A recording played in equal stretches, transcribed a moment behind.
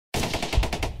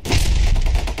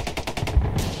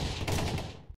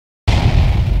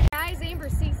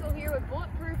here with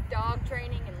Bulletproof Dog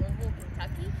Training in Louisville,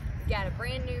 Kentucky. We've got a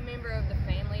brand new member of the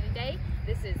family today.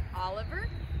 This is Oliver.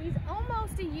 He's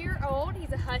almost a year old.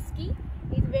 He's a Husky.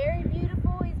 He's very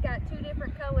beautiful. He's got two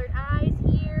different colored eyes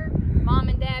here. Mom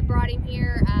and Dad brought him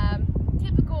here.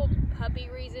 Typical puppy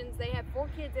reasons. They have 4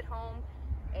 kids at home,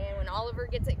 and when Oliver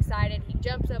gets excited, he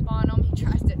jumps up on them. He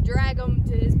tries to drag them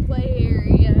to his play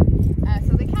area.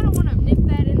 So they kind of want to nip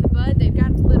that in the bud. They've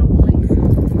got little ones.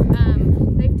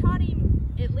 They've taught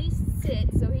him at least sit,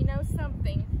 so he knows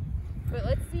something. But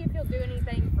let's see if he'll do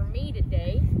anything for me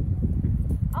today.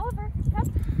 Oliver,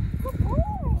 come. Good boy.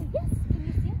 Yes. Can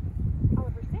you sit?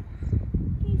 Oliver, sit.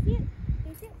 Can you sit? Can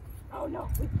you sit? Oh no,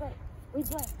 we play. We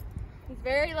play. He's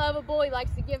very lovable. He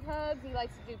likes to give hugs. He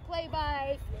likes to do play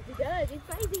bites. Yes, he does. He's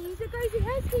crazy. He's a crazy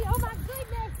Husky. Oh my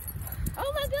goodness.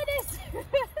 Oh my goodness.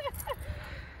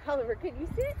 Oliver, could you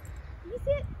sit? Can you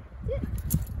sit? Sit.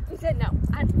 He said no.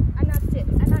 I'm not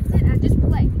sitting. I'm not sitting. I just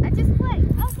play. I just play.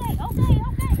 Okay, okay,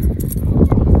 okay.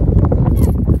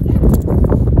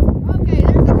 Okay,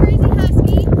 there's the crazy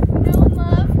Husky we know and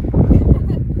love.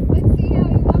 Let's see how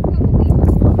he walks on the table.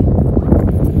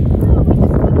 No, we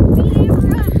just want to beat him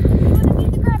up. We want to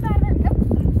beat the crap out of her.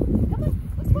 Come on,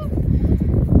 let's go.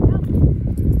 No.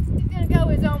 He's going to go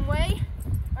his own way.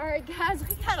 All right, guys,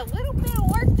 we got a little bit of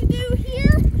work to do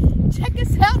here. Check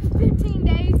us out in 15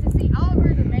 days to see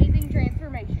Oliver's amazing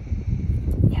transformation.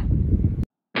 Yeah.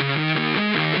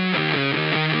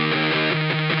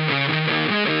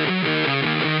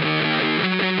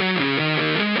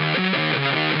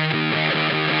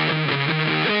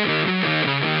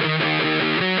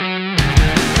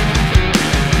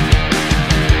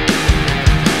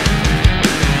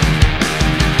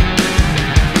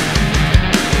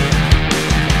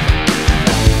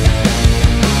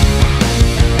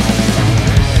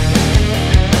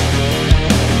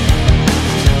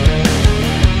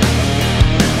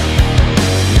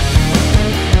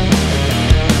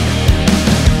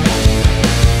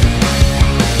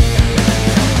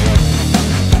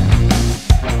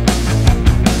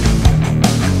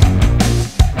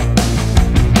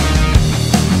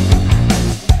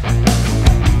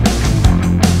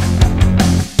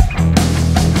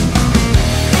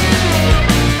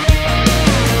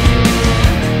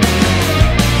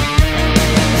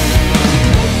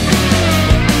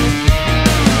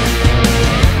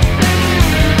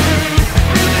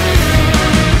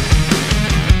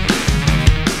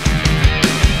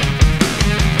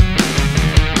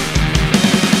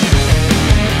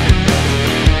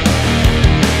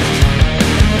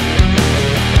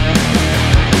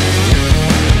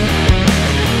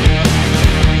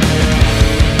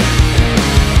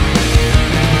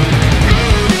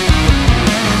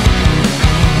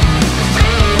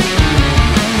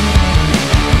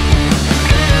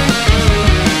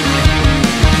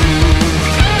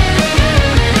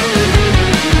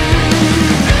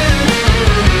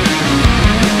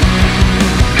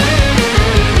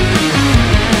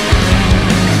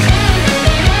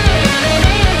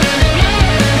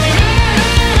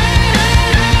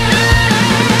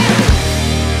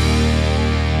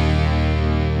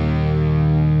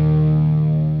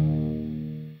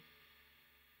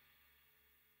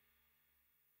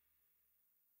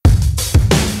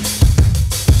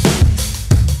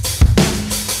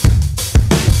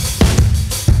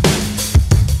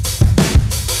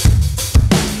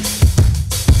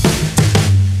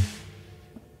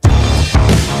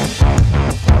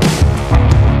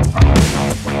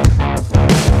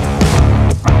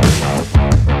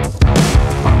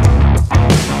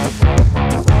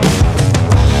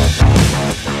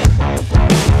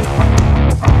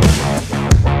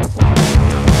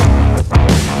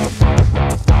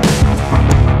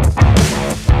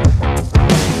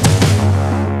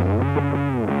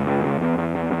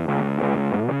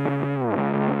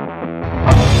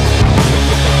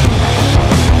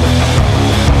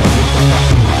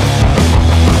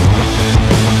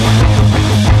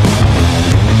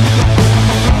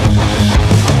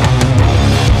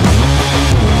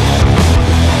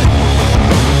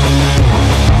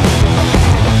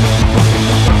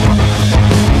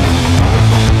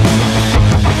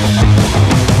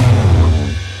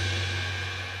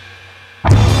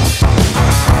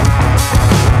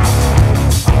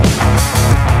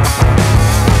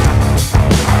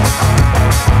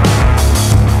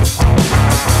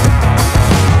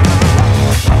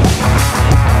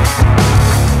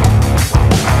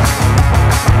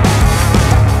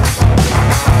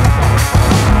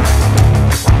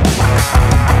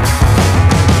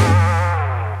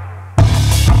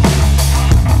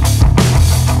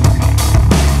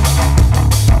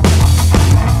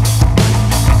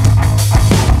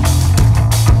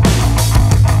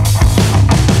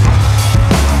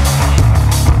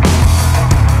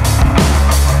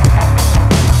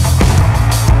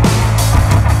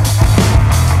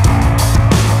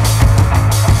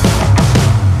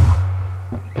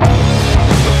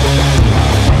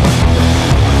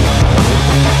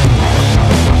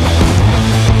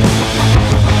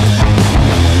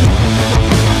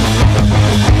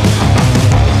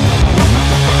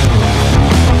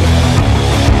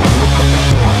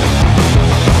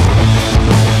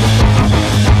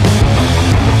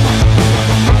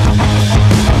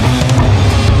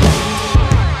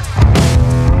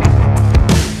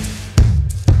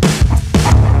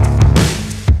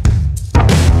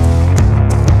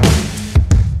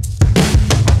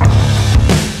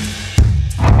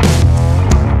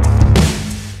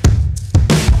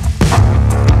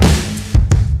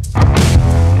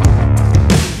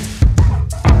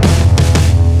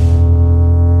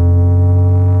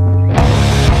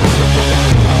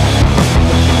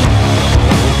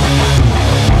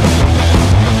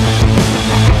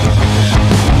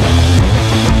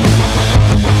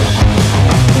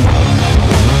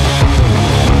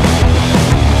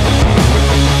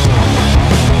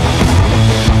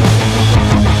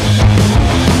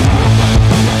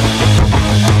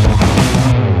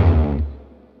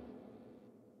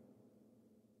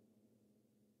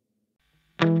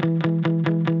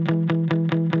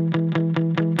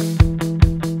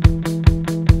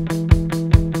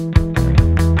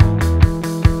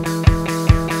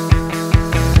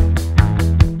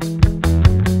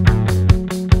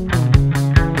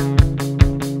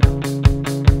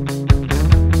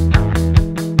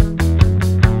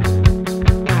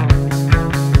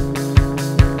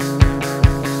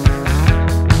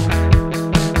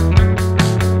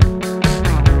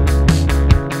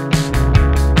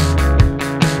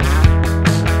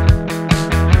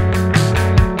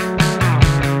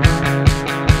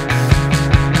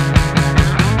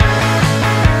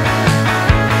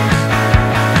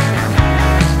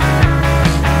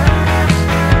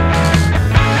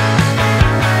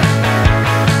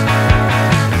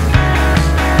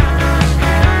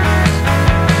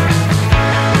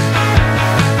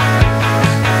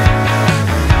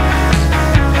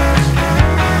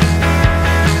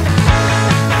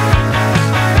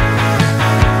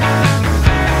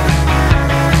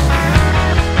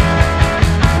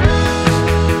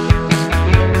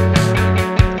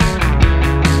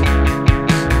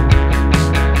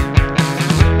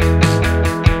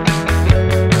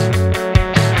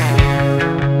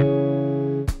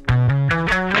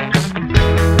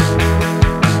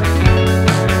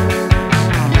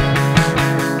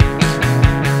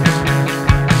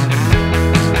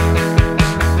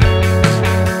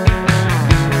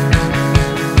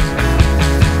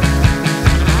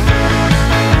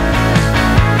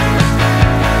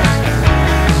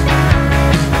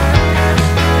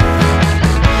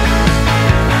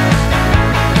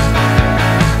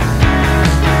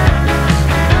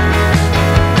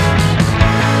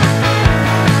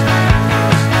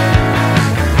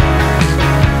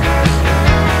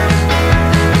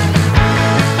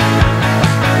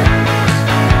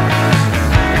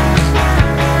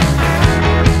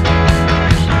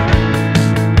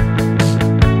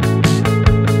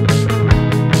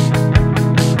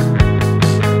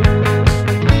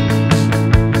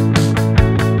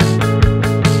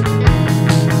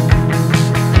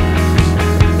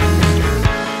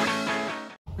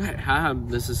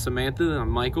 This is Samantha. I'm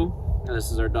Michael.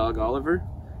 This is our dog Oliver.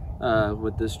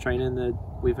 With this training that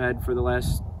we've had for the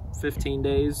last 15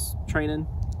 days training,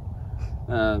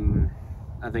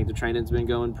 I think the training's been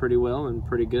going pretty well and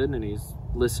pretty good, and he's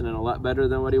listening a lot better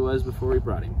than what he was before we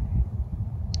brought him.